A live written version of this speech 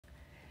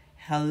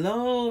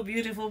Hello,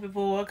 beautiful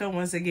people. Welcome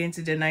once again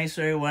to the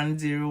Niceroy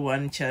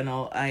 101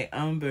 channel. I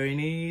am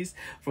Bernice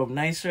from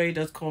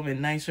Niceroy.com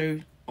and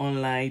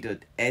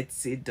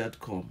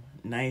niceroyonline.etsy.com.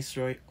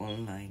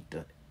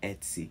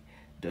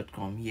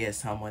 Niceroyonline.etsy.com.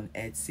 Yes, I'm on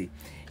Etsy.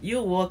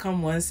 You're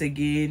welcome once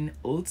again,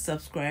 old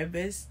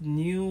subscribers,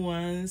 new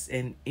ones,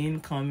 and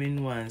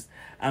incoming ones.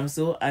 I'm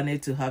so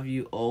honored to have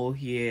you all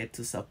here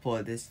to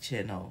support this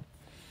channel.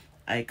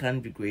 I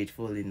can't be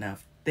grateful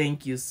enough.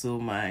 Thank you so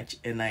much,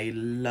 and I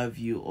love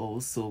you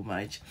all so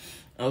much.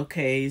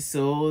 Okay,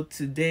 so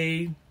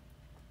today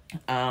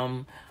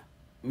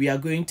we are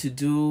going to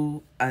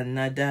do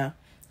another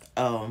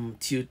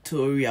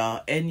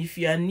tutorial, and if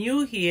you are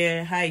new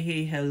here, hi,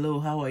 hey, hello,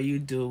 how are you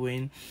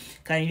doing?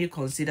 Kindly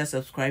consider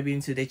subscribing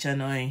to the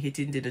channel and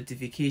hitting the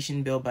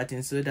notification bell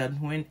button so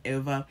that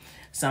whenever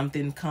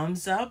something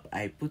comes up,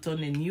 I put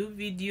on a new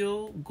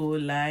video, go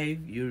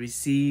live, you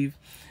receive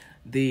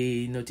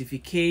the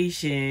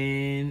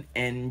notification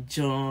and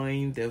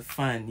join the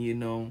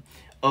fun.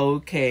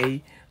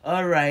 Okay,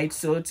 all right,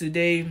 so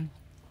today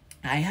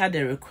I had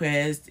a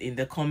request in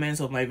the comments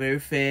of my very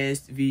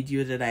first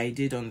video that I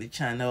did on the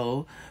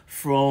channel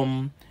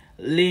from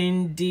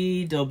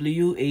Lindy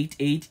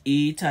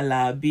W88E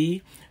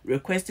Talabi,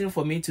 requesting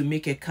for me to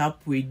make a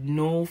cap with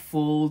no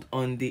fold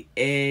on the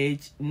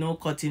edge, no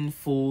cotton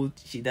fold.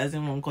 She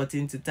doesn't want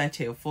cotton to touch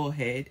her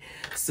forehead,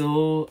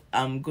 so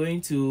I'm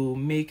going to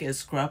make a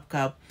scrap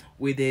cap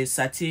with a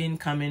satin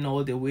coming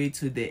all the way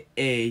to the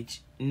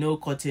edge, no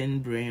cotton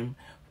brim,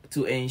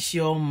 to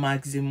ensure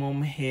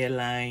maximum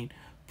hairline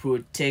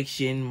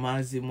protection,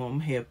 maximum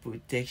hair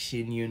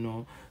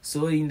protection.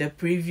 So in the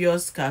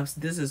previous caps,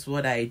 this is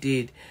what I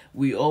did.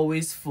 We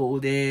always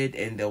folded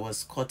and there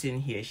was cotton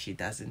here. She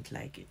doesn't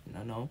like it.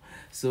 No.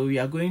 So we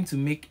are going to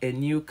make a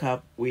new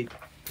cap with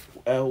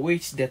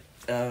which the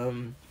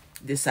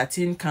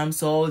satin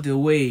comes all the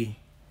way,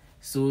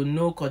 so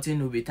no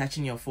cotton will be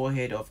touching your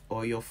forehead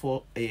or your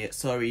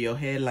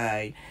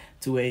hairline,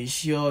 to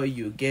ensure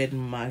you get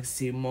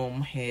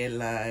maximum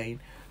hairline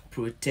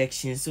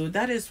protection. So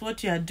that is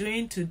what you are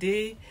doing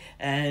today,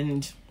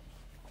 and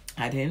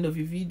at the end of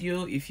the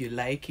video, if you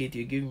like it,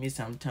 you give me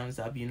some thumbs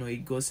up.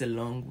 It goes a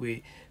long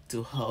way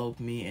to help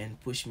me and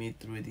push me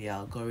through the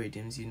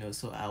algorithms,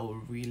 so I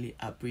will really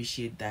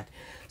appreciate that.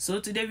 So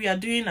today we are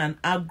doing an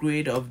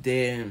upgrade of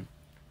the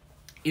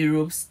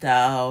Europe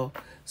style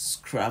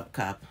scrap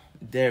cap.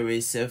 There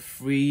is a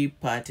free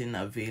pattern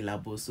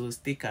available, so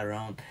stick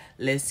around.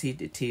 Let's hit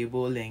the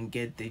table and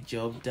get the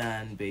job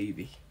done,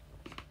 baby.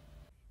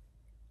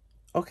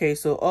 Okay,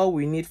 so all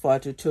we need for our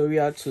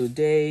tutorial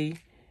today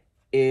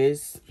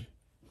is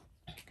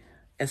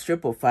a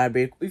strip of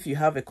fabric. If you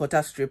have a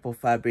quarter strip of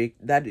fabric,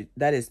 that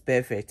is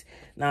perfect.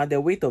 Now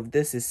the width of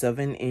this is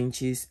 7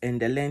 inches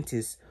and the length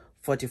is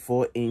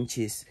 44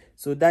 inches.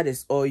 So that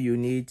is all you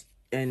need.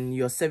 And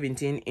your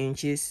 17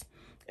 inches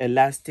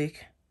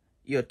elastic,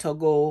 your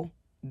toggle,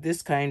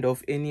 this kind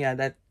of any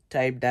other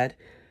type that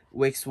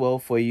works well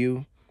for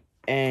you,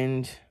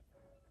 and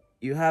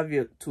you have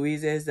your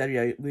tweezers that you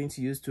are going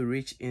to use to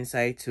reach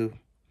inside to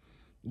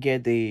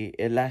get the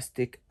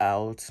elastic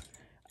out,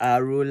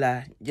 our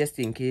ruler just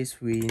in case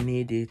we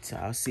need it,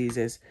 our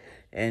scissors,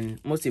 and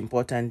most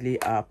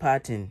importantly our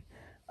pattern.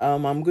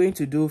 I'm going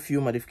to do a few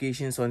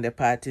modifications on the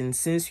pattern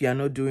since we are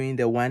not doing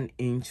the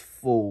 1-inch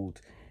fold,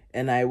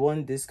 and I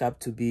want this cap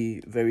to be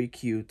very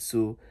cute.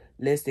 So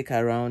let's stick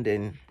around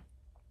and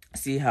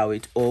see how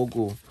it all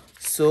go.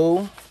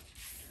 So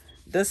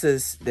this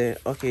is the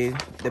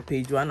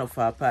page 1 of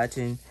our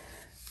pattern.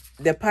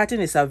 The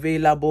pattern is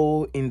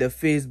available in the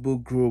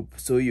Facebook group,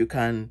 so you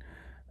can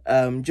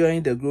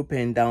join the group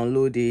and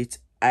download it.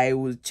 I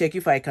will check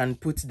if I can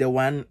put the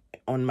one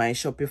on my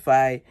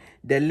Shopify,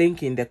 the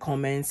link in the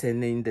comments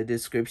and in the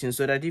description,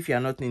 so that if you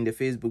are not in the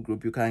Facebook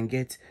group, you can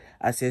get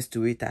access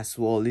to it as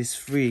well. It's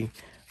free.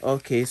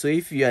 Okay, so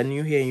if you are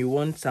new here and you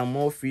want some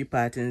more free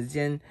patterns,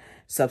 then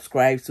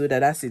subscribe so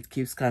that as it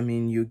keeps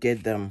coming, you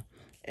get them.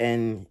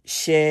 And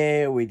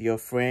share with your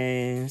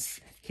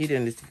friends, hit the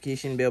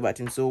notification bell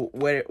button, so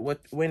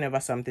whenever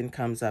something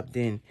comes up,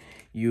 then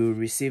you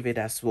receive it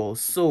as well.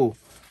 So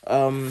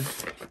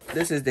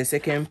this is the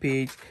second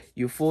page.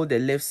 You fold the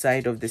left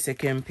side of the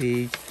second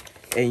page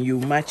and you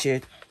match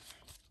it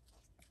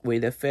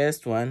with the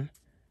first one,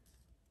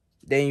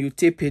 then you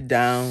tape it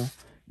down,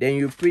 then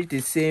you print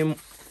the same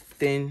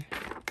thing.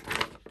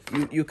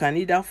 You can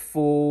either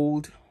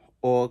fold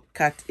or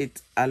cut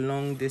it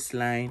along this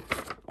line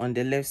on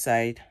the left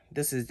side.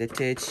 This is the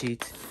third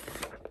sheet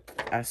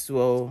as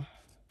well.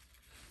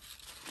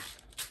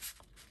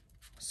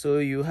 So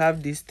you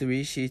have these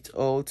 3 sheets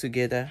all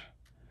together.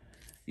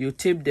 You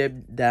tape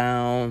them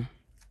down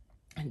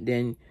and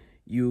then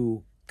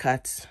you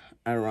cut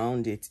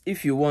around it.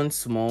 If you want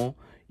small,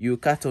 you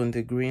cut on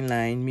the green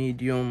line,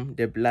 medium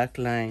the black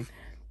line,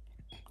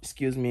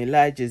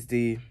 large is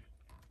the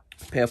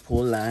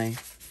purple line.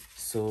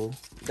 So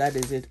that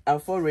is it.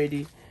 I've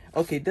already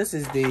this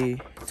is the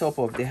top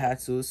of the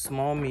hat, so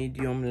small,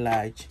 medium,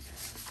 large.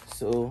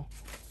 So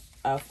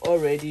I've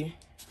already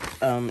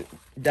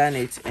done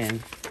it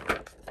and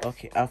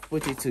Okay, I've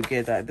put it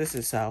together. This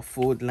is our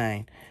fold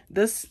line.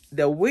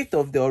 The width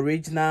of the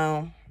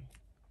original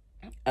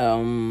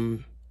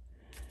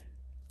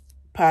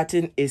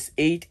pattern is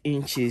 8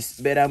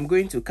 inches, but I'm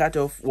going to cut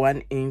off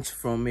 1 inch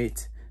from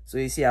it. So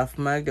you see, I've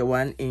marked the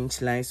 1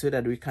 inch line so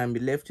that we can be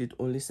left with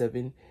only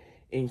 7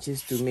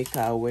 inches to make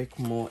our work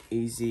more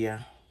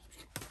easier.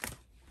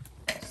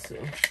 So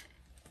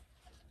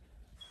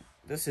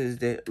this is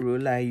the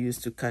roller I use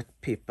to cut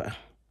paper.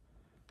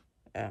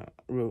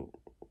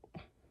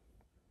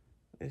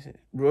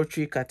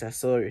 Rotary cutter,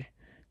 sorry.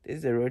 This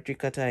is the rotary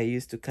cutter I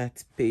use to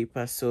cut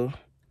paper. So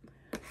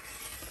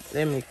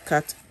let me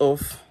cut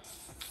off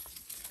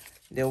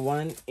the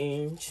 1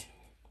 inch.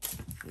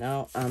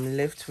 Now I'm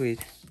left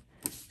with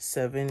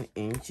 7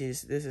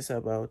 inches. This is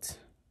about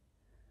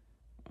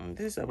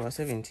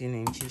 17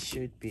 inches,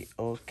 should be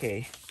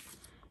okay.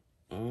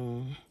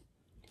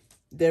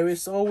 There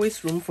is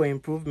always room for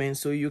improvement,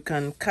 so you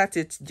can cut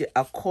it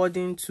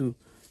according to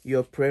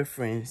your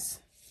preference.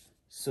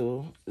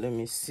 So let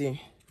me see.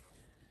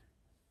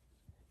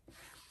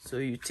 So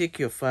you take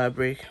your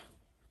fabric.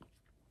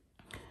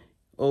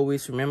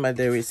 Always remember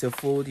there is a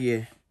fold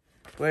here.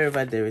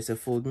 Wherever there is a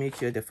fold, make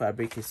sure the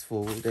fabric is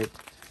folded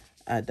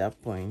at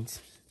that point.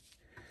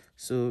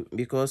 So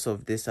because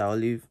of this, I'll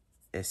leave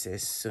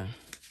excess.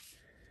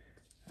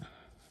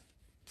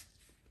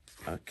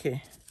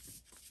 Okay.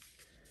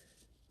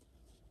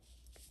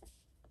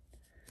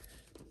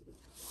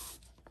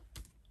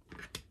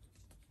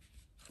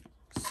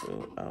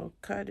 So I'll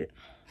cut it.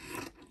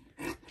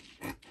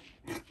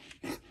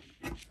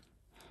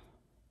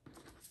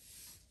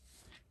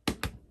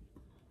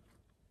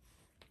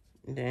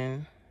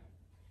 Then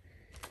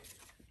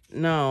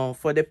now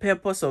for the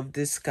purpose of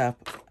this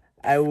cap,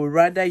 I would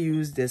rather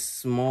use the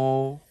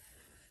small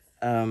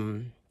cap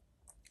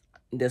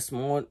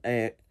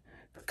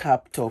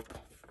top.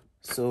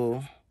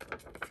 So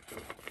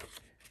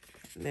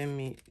let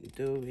me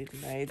do it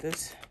like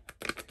this.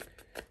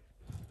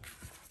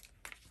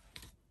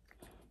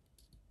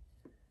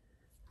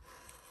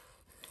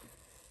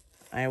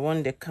 I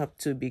want the cap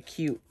to be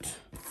cute,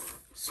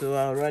 so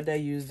I'll rather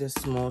use the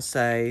small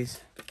size.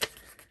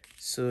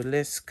 So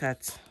let's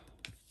cut.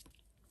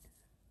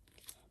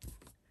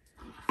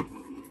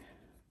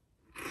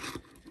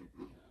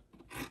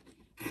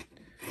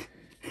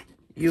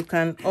 You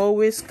can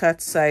always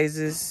cut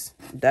sizes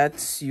that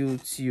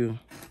suits you.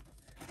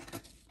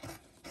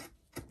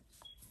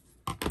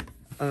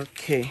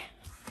 Okay.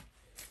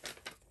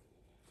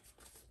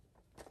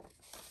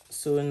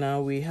 So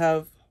now we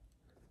have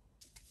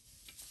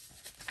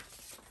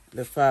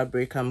the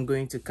fabric. I'm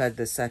going to cut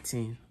the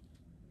satin.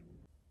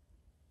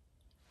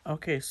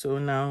 Okay, so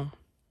now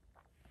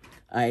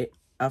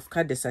I've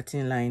cut the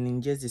satin lining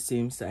just the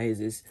same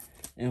sizes,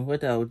 and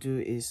what I'll do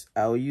is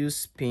I'll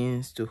use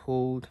pins to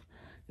hold.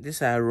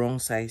 These are wrong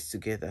size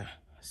together,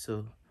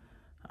 so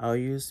I'll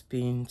use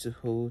pin to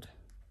hold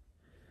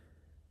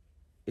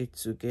it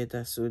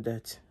together so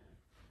that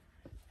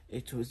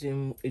it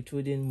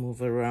wouldn't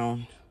move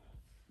around.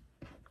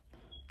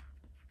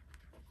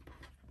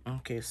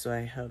 Okay, so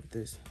I have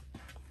this.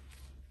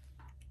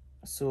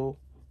 So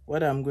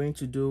what I'm going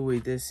to do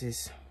with this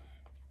is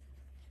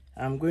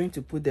I'm going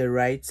to put the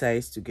right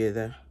sides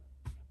together.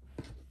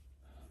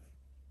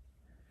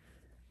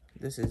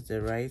 This is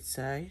the right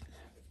side.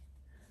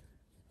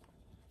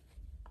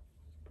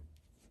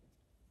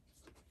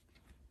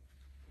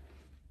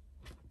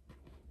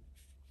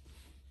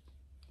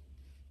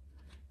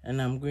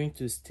 And I'm going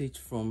to stitch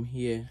from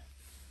here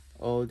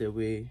all the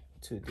way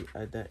to the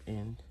other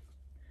end.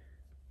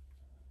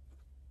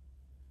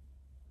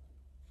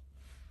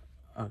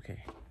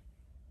 Okay.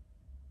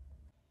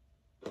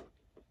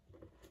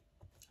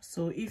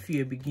 So if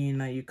you're a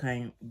beginner, you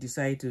can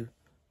decide to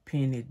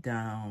pin it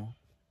down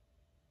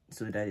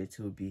so that it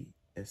will be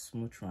a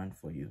smooth run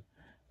for you.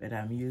 But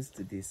I'm used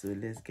to this, so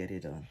let's get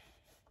it on.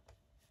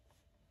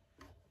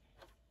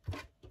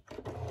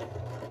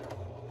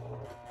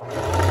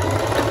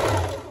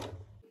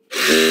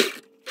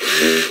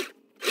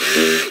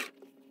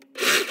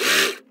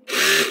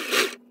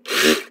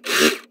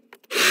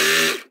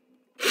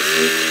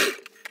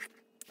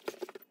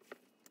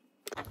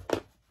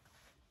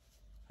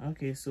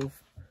 Okay, so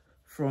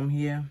from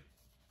here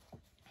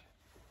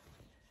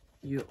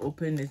you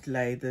open it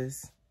like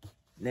this,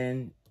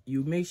 then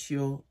you make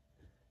sure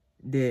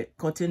the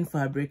cotton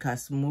fabric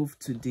has moved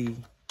to the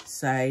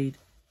side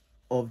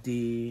of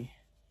the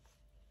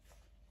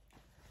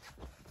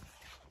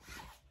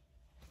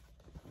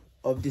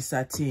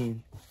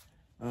satin.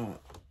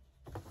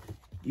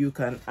 You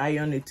can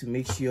iron it to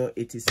make sure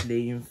it is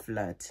laying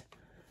flat.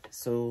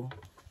 So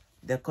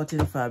the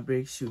cotton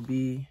fabric should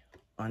be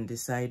on the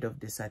side of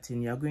the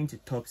satin. You are going to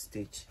top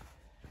stitch.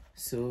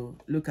 So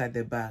look at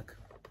the back.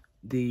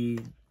 The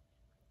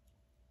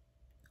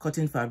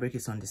cotton fabric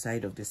is on the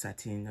side of the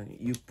satin.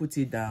 You put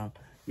it down.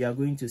 You are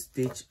going to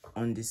stitch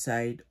on the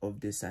side of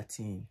the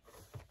satin.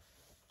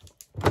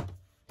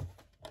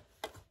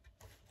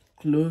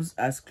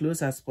 As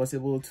close as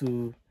possible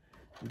to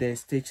the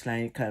stitch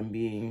line can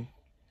be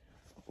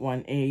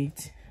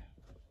 1/8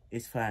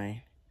 it's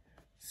fine.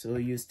 So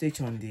you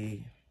stitch on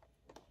the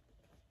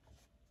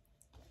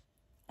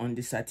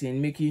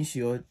satin, making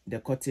sure the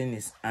cotton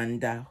is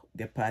under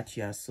the part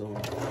here. So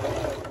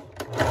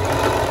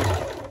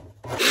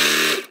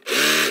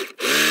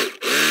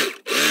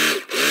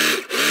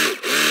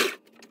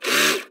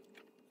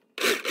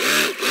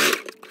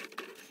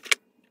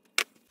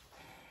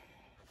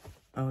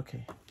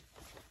okay,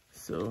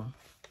 so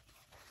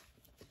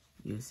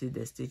you see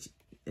the stitch,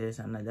 there's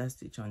another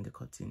stitch on the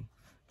cotton,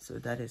 so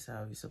that is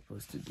how it's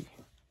supposed to be.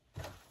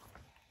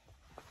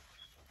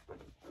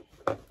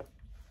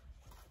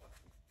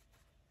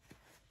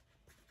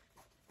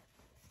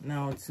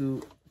 Now,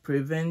 to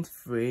prevent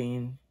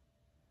fraying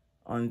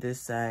on this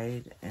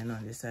side and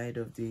on the side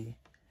of the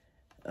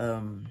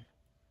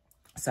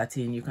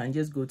satin, you can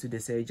just go to the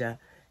serger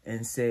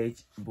and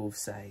serge both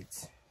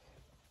sides.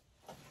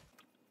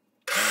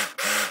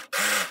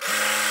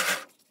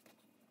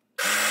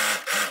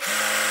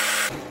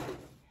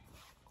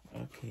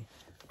 Okay,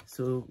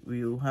 so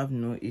we will have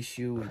no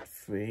issue with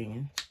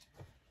fraying.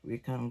 We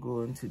can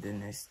go on to the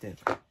next step.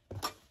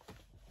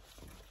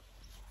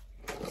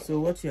 So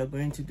what you are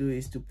going to do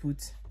is to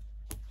put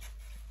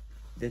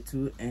the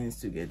two ends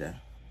together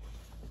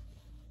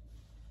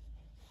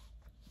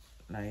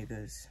like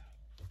this.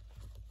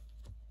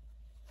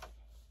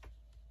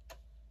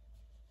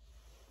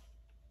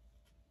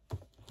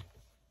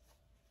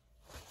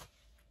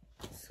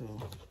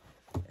 So,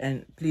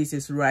 and please,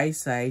 it's right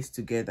sides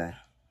together,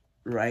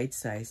 right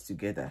sides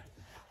together.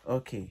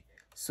 Okay,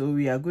 so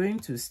we are going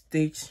to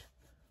stitch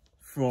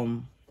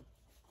from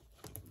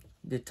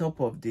the top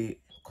of the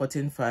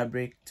cotton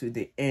fabric to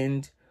the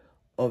end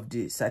of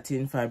the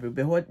satin fabric.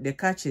 But what the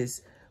catch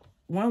is,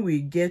 when we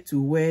get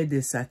to where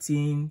the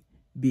satin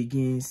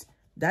begins,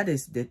 that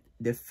is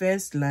the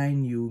first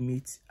line you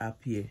meet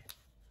up here,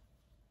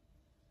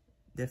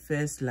 the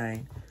first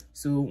line.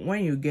 So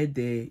when you get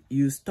there,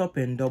 you stop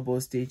and double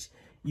stitch.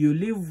 You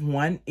leave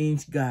 1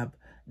 inch gap.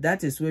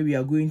 That is where we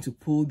are going to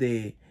pull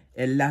the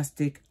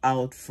elastic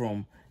out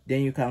from.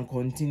 Then you can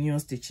continue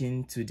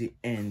stitching to the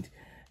end.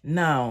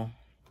 Now,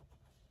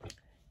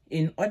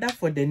 in order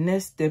for the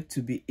next step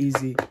to be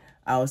easy,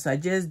 I'll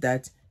suggest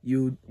that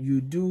you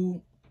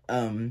do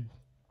a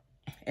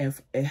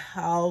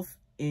half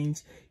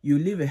inch. You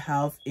leave a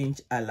half inch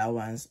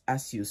allowance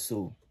as you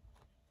sew.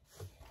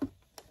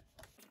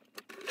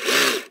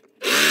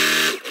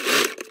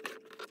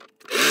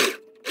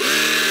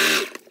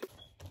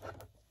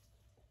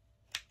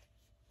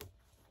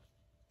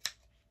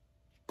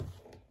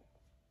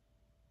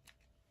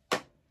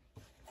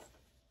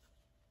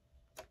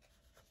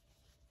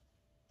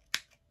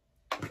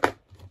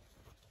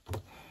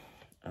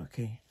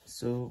 Okay,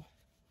 so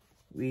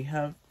we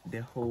have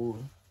the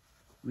hole.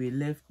 We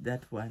left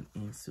that one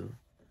in, so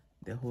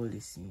the hole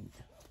is in.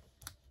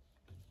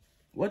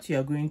 What you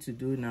are going to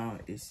do now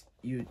is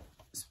you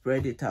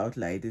spread it out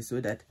like this so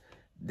that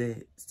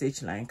the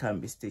stitch line can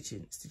be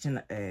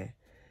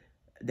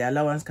the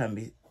allowance can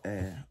be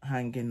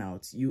hanging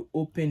out. You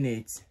open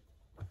it,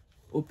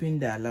 open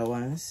the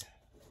allowance,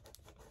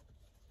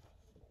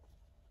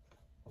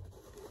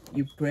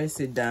 you press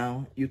it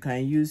down. You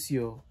can use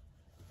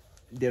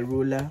the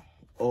roller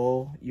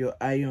or your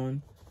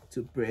iron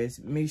to press.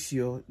 Make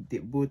sure they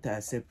both are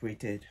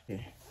separated.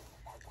 Okay,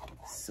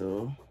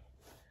 so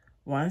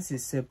once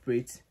it's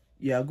separate,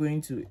 you are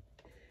going to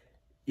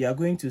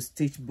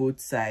stitch both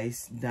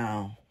sides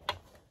down.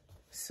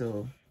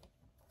 So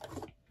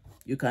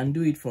you can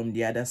do it from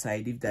the other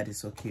side if that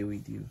is okay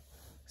with you.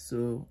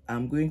 So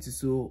I'm going to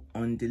sew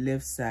on the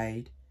left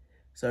side,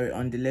 sorry,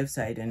 on the left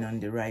side and on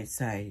the right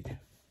side.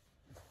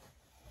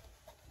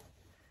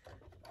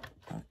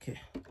 Okay,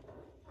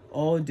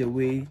 all the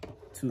way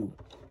to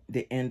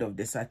the end of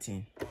the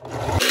satin.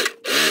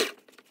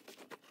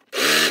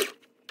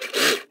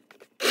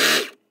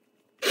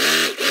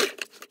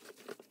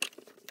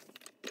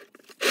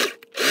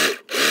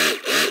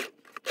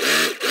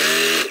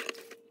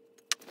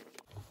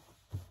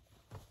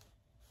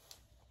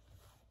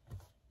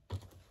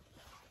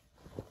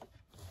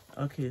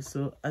 Okay,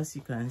 so as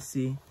you can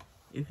see,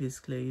 if it's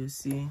clear, you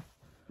see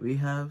we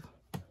have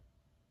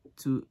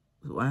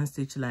one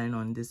stitch line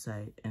on this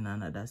side and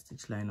another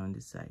stitch line on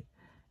this side,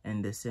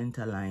 and the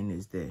center line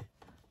is there.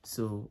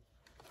 So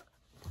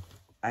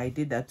I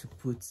did that to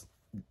put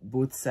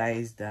both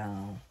sides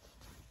down.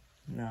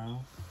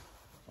 Now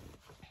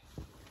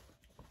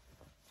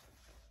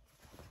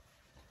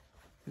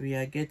we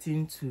are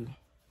getting to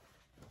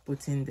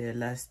putting the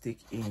elastic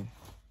in.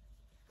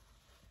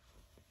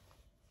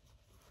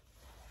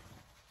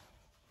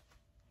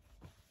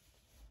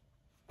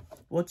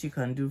 What you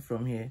can do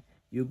from here,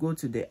 you go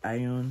to the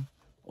iron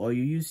or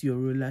you use your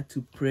roller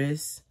to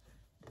press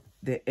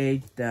the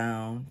edge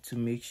down to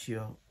make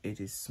sure it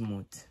is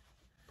smooth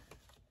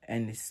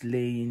and it's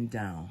laying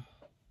down.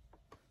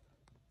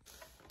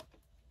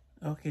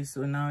 Okay,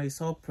 so now it's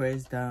all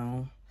pressed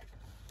down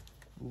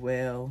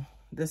well.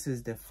 This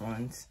is the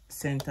front,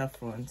 center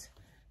front,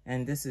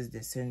 and this is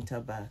the center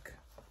back.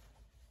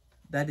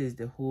 That is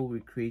the hole we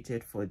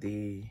created for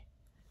the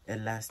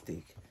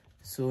elastic.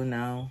 So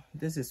now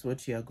this is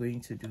what you are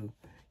going to do.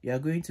 You are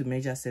going to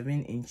measure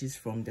 7 inches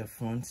from the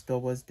front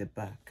towards the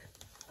back.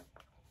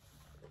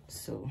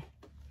 So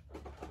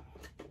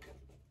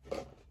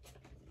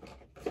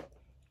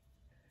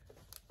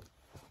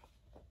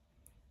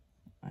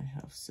I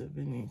have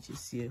 7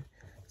 inches here.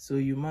 So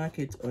you mark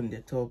it on the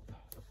top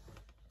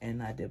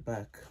and at the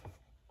back.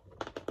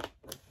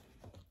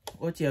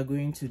 What you are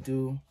going to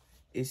do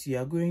is you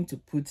are going to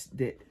put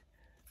the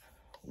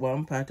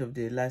one part of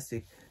the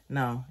elastic.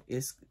 Now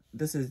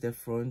this is the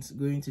front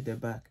going to the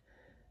back.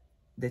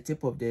 The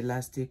tip of the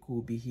elastic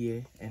will be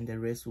here and the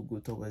rest will go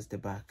towards the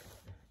back.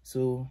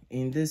 So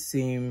in the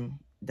same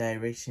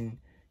direction,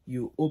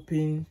 you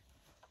open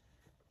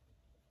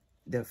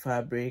the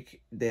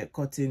fabric, the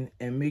cotton,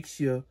 and make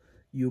sure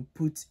you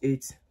put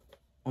it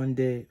on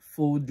the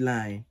fold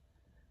line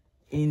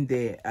in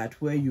there at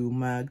where you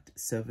marked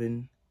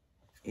 7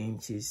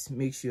 inches.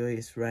 Make sure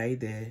it's right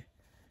there.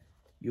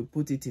 You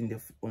put it in the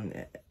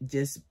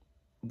just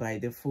by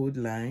the fold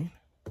line.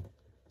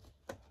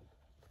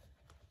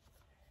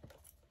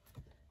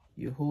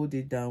 You hold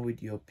it down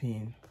with your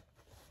pin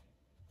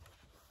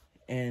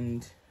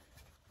and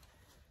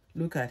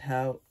look at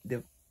how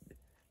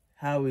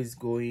it's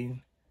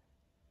going.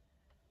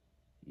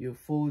 You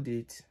fold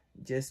it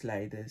just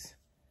like this.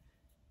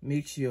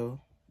 Make sure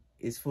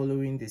it's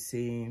following the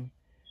same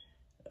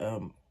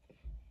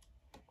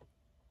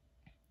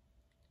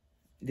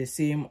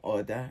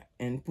order,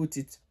 and put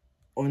it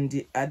on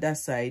the other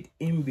side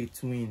in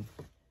between.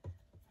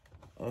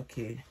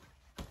 Okay,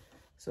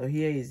 so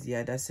here is the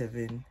other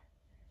 7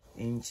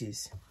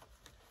 inches.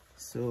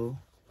 So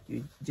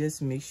you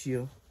just make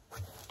sure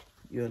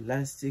your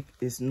elastic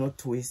is not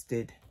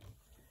twisted.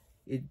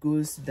 It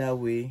goes that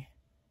way,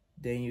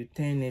 then you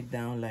turn it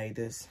down like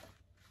this.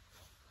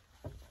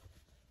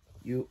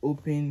 You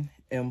open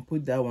and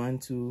put that one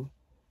too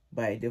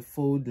by the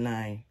fold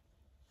line.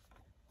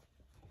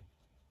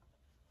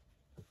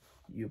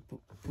 You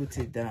put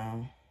it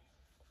down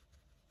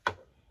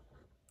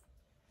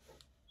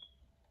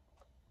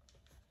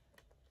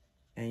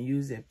and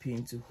use a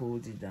pin to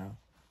hold it down.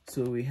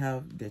 So we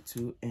have the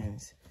 2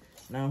 ends.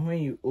 Now when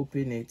you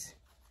open it,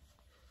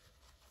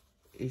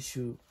 it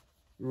should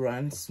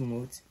run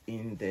smooth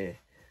in there.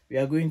 We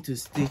are going to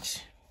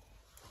stitch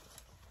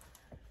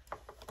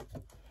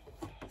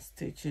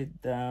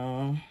it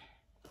down.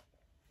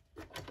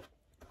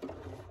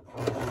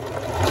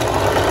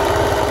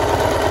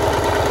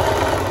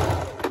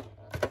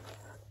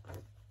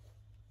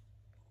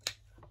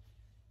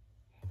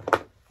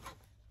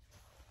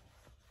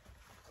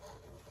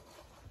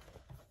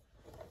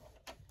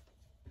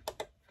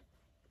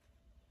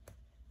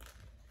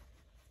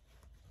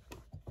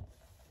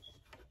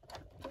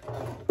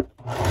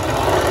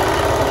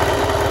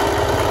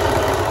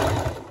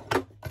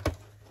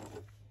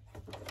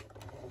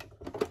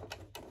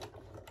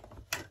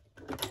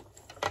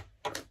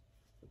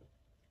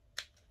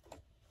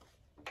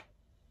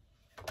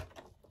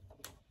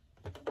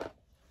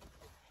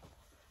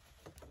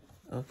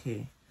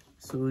 Okay,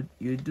 so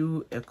you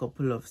do a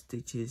couple of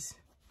stitches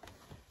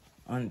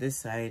on this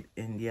side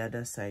and the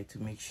other side to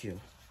make sure.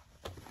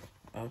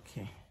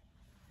 Okay,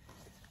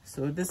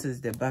 so this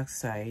is the back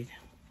side.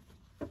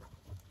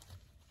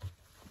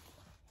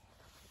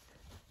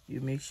 You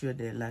make sure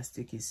the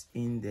elastic is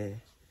in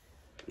there.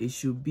 It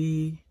should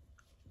be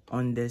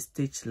on the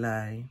stitch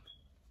line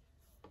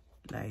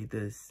like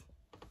this.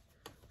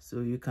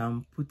 So you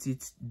can put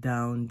it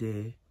down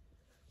there,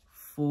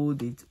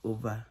 fold it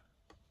over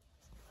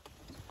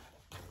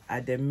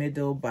at the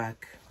middle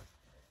back,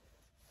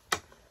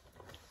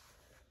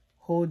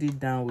 hold it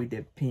down with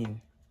a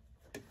pin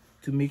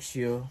to make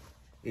sure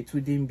it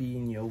wouldn't be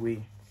in your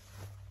way.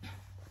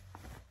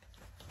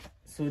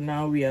 So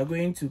now we are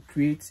going to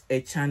create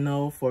a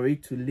channel for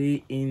it to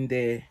lay in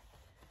there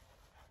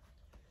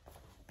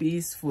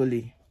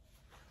peacefully.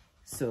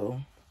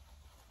 So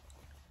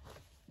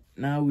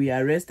now we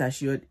are rest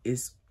assured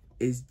is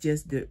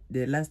just the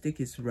elastic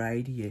is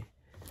right here.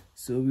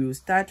 So we will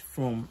start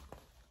from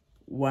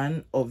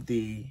one of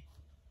the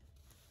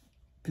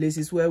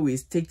places where we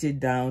stitch it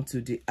down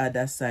to the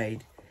other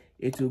side.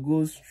 It will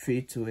go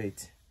straight to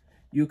it.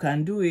 You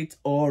can do it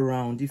all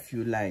around if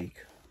you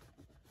like.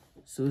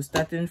 So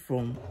starting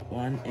from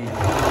one end,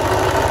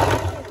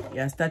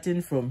 you are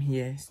starting from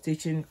here,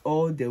 stitching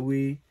all the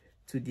way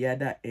to the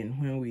other end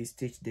when we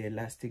stitch the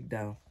elastic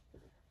down.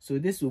 So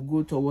this will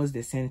go towards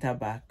the center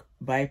back,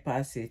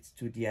 bypass it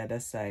to the other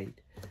side.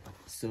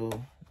 So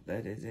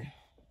that is it.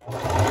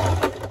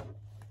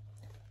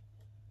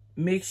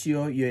 Make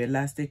sure your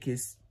elastic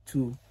is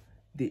to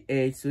the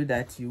edge so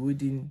that you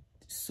wouldn't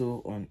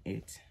sew on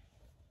it.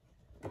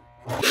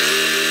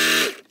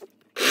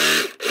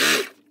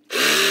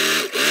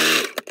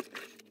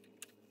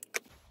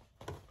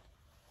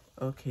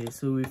 Okay,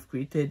 so we've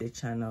created a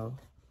channel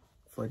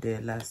for the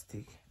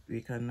elastic.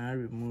 We can now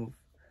remove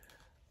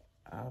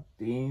our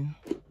pin.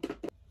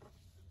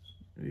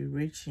 We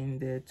reach in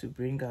there to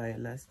bring our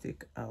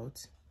elastic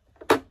out,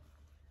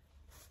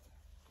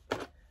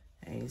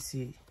 and you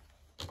see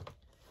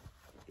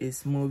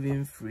it's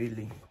moving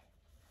freely.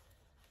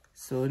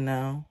 So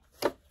now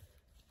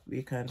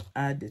we can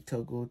add the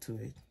toggle to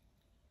it.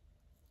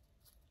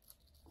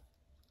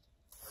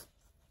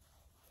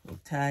 We'll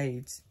tie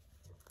it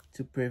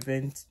to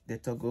prevent the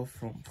toggle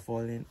from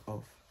falling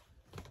off.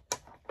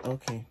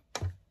 Okay,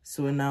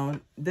 so now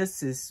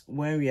this is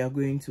when we are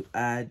going to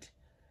add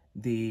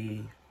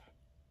the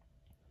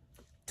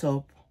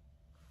top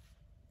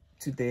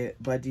to the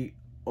body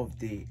of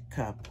the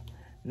cap.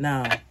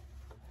 Now,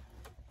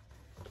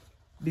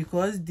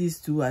 because these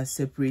two are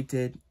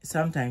separated,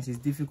 sometimes it's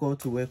difficult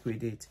to work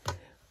with it.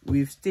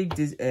 We've stitched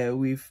this,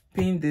 we've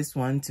pinned this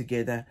one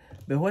together,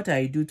 but what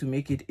I do to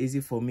make it easy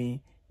for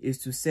me is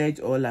to serge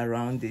all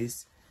around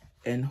this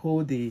and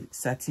hold the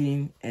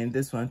satin and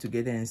this one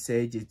together and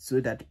serge it so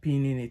that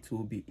pinning it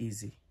will be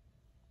easy.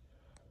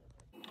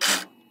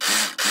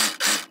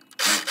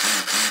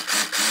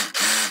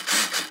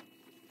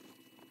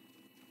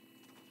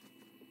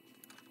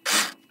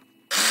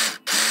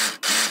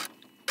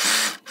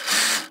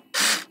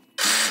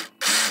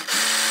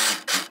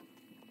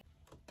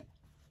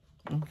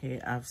 Okay,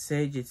 I've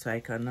serged it, so I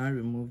can now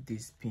remove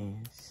these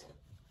pins.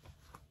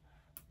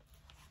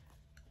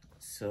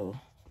 So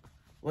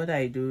what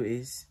I do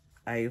is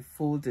I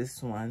fold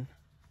this one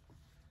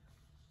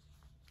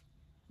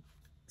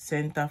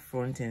center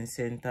front and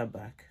center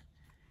back,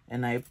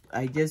 and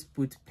I just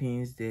put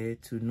pins there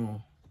to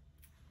know.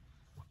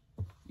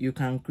 You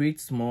can create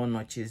small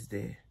notches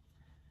there.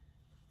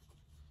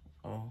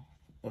 Oh,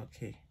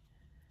 okay.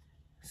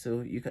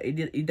 So you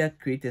can either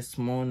create a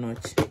small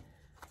notch,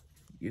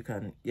 you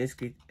can just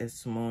create a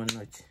small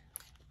notch,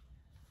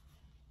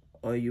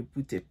 or you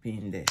put a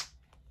pin there.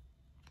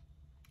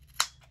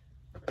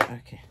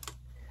 Okay,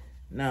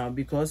 now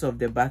because of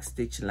the back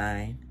stitch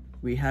line,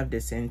 we have the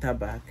center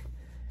back,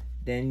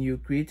 then you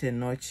create a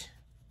notch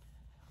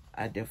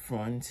at the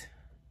front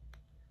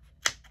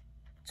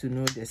to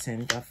know the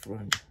center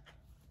front.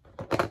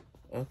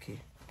 Okay,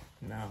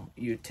 now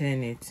you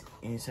turn it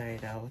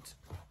inside out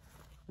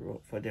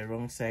for the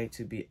wrong side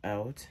to be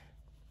out.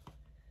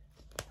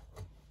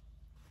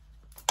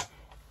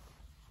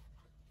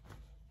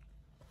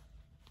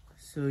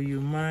 So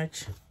you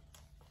match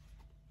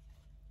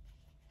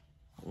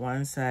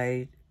one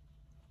side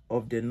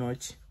of the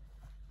notch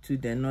to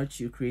the notch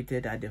you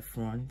created at the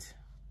front,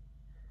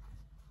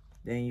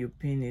 then you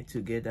pin it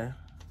together,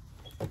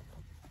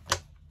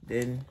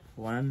 then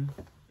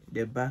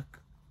the back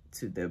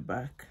to the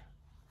back,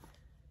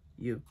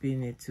 you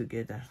pin it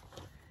together,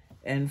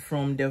 and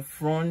from the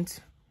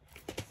front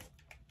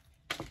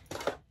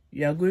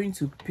you are going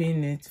to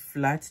pin it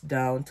flat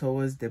down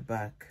towards the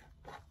back.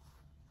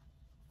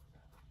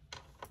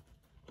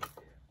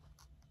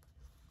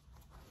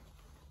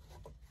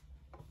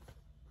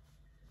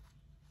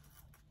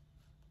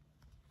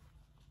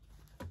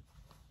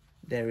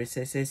 The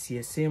recesses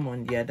here, same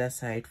on the other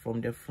side,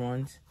 from the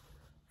front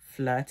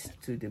flat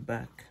to the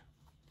back.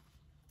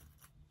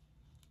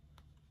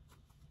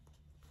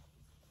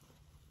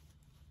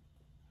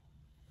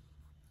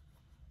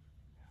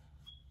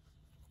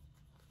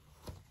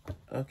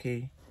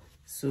 Okay,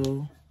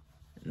 so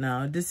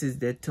now this is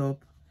the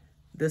top,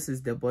 this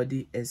is the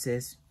body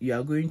SS. You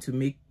are going to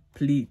make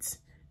pleats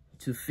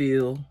to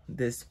fill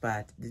this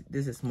part.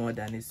 This is more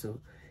than it,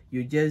 so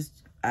you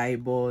just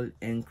eyeball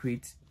and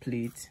create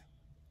pleats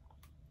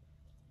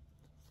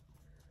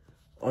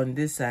on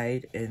this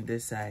side, and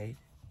this side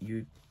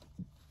you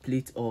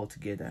pleat all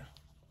together.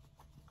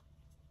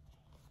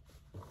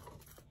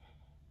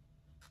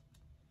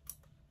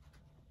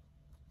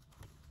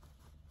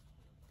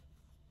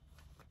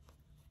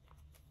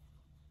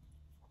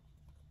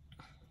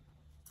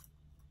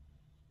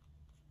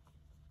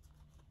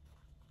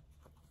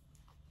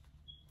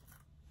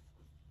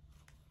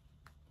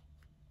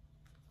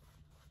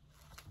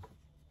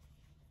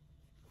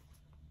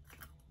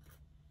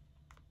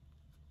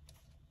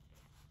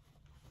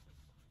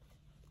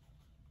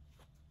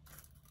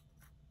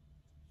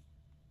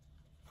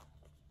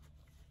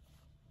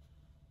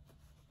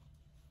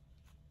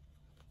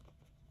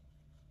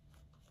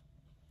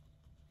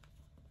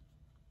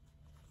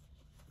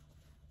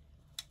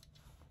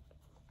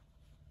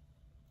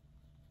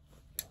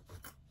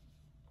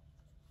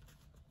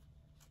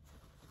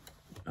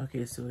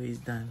 Okay, so it's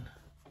done.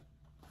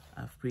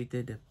 I've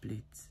created the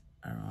pleats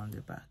around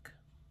the back.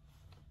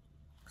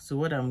 So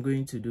what I'm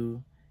going to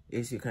do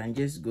is, you can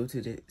just go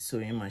to the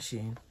sewing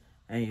machine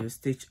and you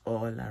stitch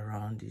all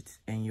around it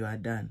and you are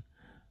done.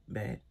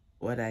 But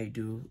what I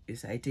do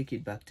is I take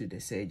it back to the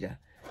serger,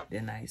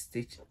 then I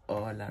stitch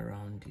all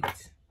around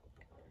it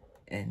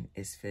and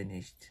it's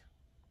finished.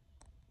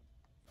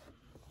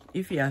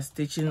 If you are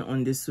stitching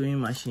on the sewing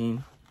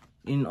machine,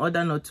 in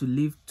order not to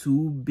leave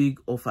too big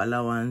of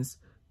allowance,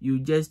 you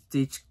just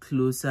stitch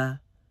closer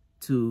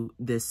to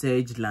the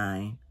serge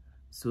line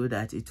so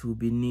that it will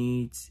be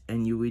neat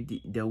and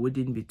there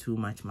wouldn't be too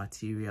much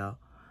material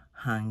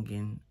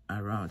hanging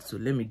around. So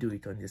let me do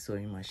it on the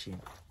sewing machine.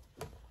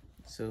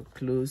 So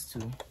close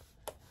to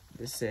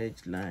the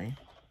serge line.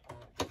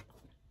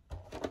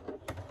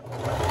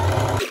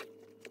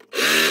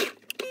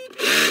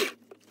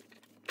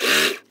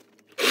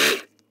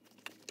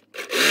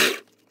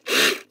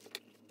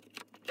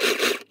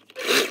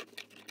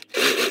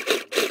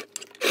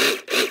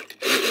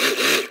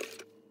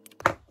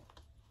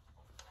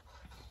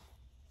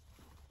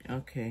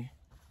 Okay,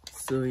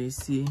 so you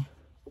see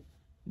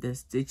the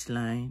stitch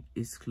line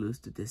is close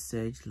to the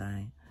serge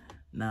line.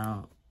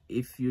 Now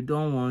if you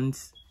don't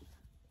want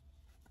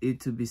it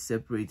to be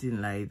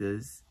separating like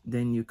this,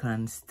 then you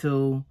can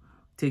still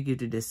take it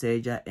to the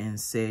serger and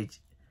serge,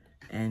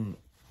 and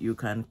you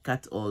can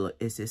cut all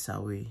excess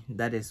away.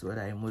 That is what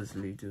I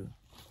mostly do.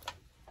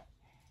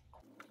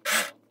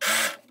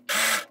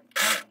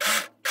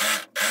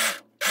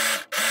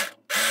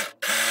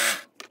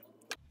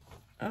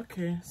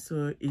 Okay,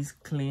 so it's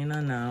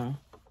cleaner now.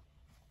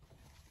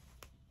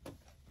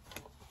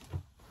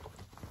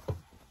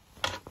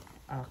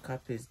 Our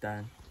cap is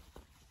done.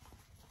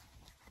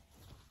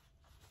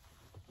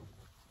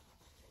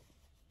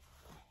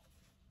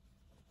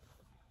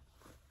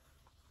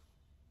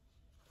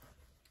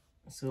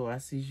 So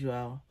as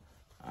usual,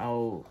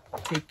 I'll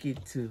take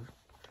it to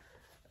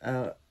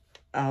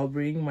I'll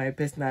bring my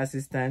personal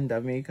assistant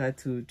Dameka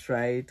to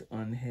try it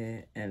on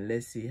her, and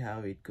let's see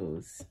how it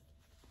goes.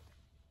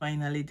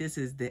 Finally, this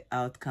is the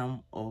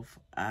outcome of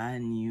our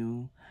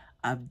new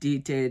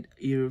updated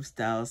Europe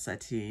style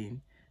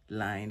satin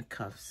line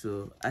cuff.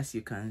 So as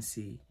you can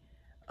see,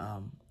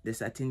 the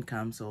satin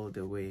comes all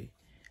the way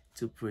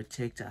to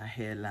protect our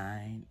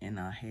hairline and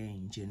our hair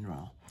in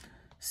general.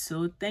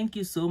 So thank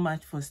you so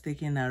much for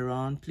sticking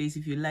around. Please,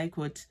 if you like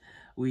what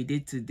we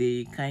did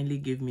today, kindly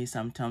give me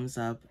some thumbs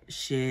up,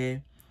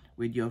 share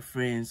with your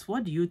friends.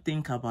 What do you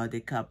think about the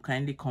cap?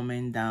 Kindly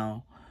comment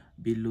down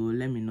below.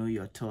 Let me know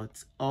your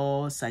thoughts.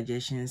 All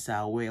suggestions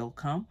are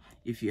welcome.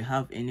 If you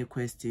have any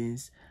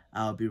questions,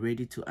 I'll be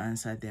ready to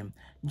answer them.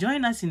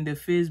 Join us in the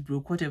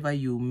Facebook, whatever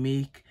you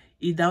make,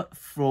 either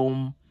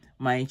from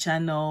my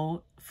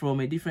channel, from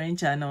a different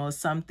channel,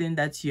 something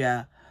that you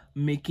are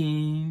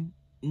making,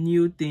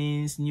 new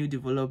things, new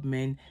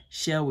development,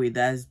 share with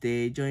us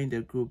there. Join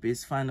the group.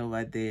 It's fun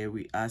over there.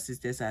 Our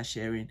sisters are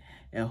sharing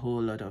a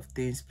whole lot of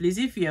things. Please,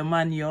 if you're a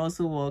man, you're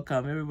also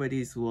welcome.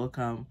 Everybody is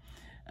welcome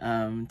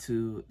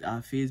to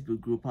our Facebook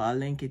group. I'll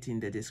link it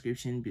in the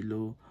description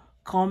below.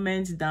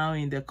 Comment down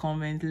in the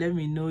comment. Let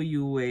me know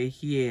you were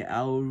here.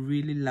 I would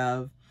really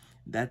love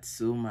that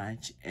so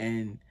much.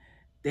 And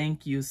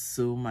thank you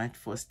so much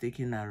for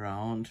sticking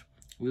around.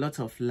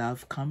 Lots of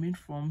love coming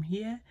from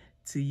here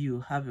to you.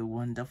 Have a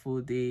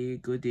wonderful day,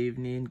 good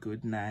evening,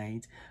 good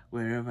night,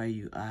 wherever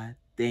you are.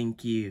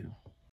 Thank you.